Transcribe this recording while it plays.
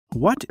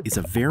What is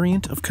a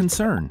variant of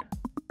concern?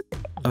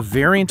 A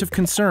variant of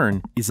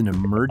concern is an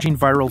emerging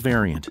viral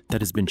variant that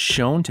has been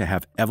shown to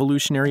have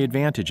evolutionary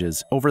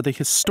advantages over the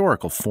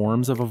historical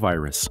forms of a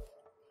virus.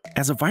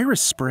 As a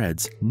virus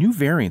spreads, new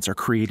variants are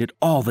created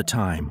all the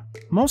time.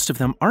 Most of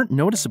them aren't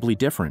noticeably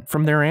different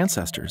from their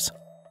ancestors.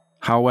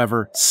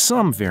 However,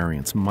 some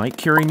variants might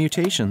carry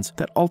mutations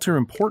that alter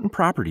important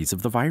properties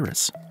of the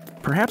virus.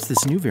 Perhaps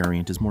this new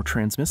variant is more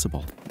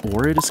transmissible,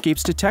 or it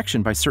escapes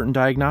detection by certain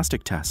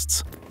diagnostic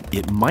tests.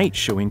 It might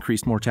show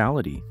increased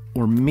mortality,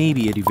 or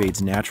maybe it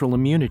evades natural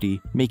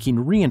immunity, making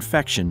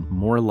reinfection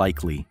more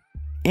likely.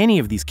 Any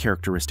of these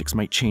characteristics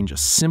might change a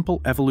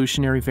simple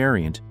evolutionary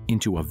variant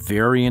into a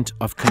variant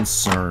of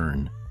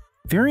concern.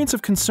 Variants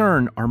of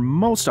concern are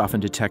most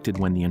often detected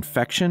when the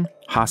infection,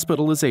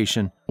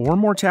 hospitalization, or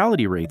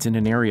mortality rates in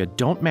an area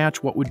don't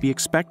match what would be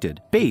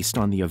expected based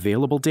on the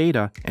available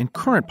data and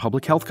current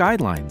public health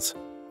guidelines.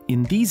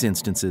 In these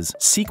instances,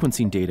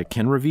 sequencing data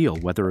can reveal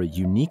whether a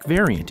unique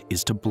variant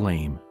is to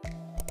blame.